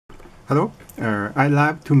Hello, I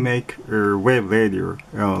love to make a web radio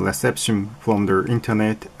reception from the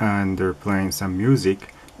internet and playing some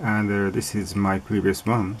music, and this is my previous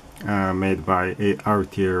one made by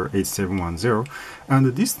RTL8710,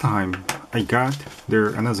 and this time I got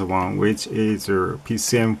another one which is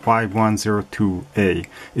PCM5102A.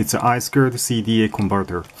 It's an I2S D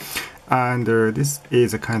converter, and this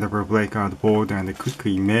is a kind of a breakout board, and I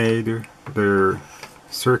quickly made the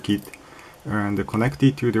circuit and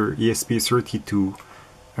connected to the ESP32.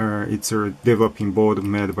 It's a developing board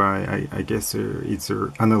made by I guess it's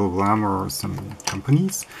Analog or some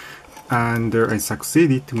companies, and I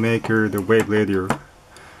succeeded to make the wave radio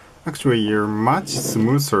actually much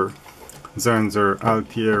smoother than the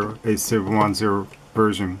RTL8710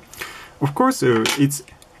 version. Of course, it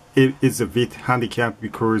is a bit handicapped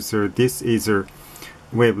because this is a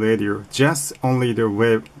wave radio, just only the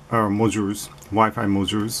wave modules, Wi-Fi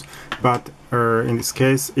modules, but in this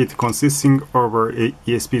case it consisting of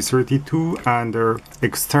ESP32 and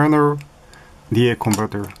external DA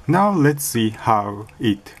converter. Now let's see how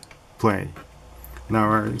it play.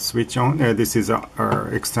 Now I switch on. This is our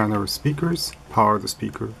external speakers, powered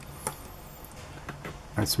speaker.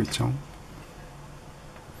 I switch on.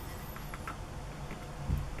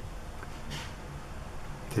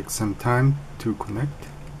 Take some time to connect.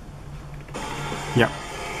 Yeah.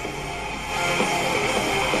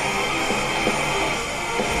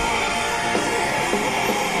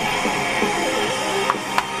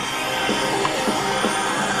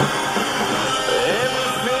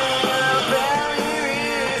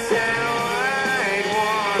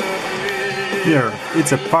 Here,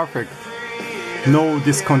 it's a perfect, no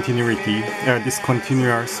discontinuity,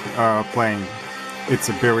 discontinuous playing. It's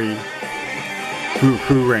a very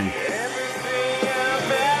full range.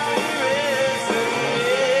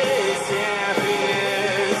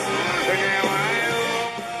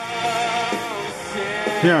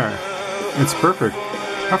 Yeah, it's perfect.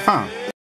 Have fun.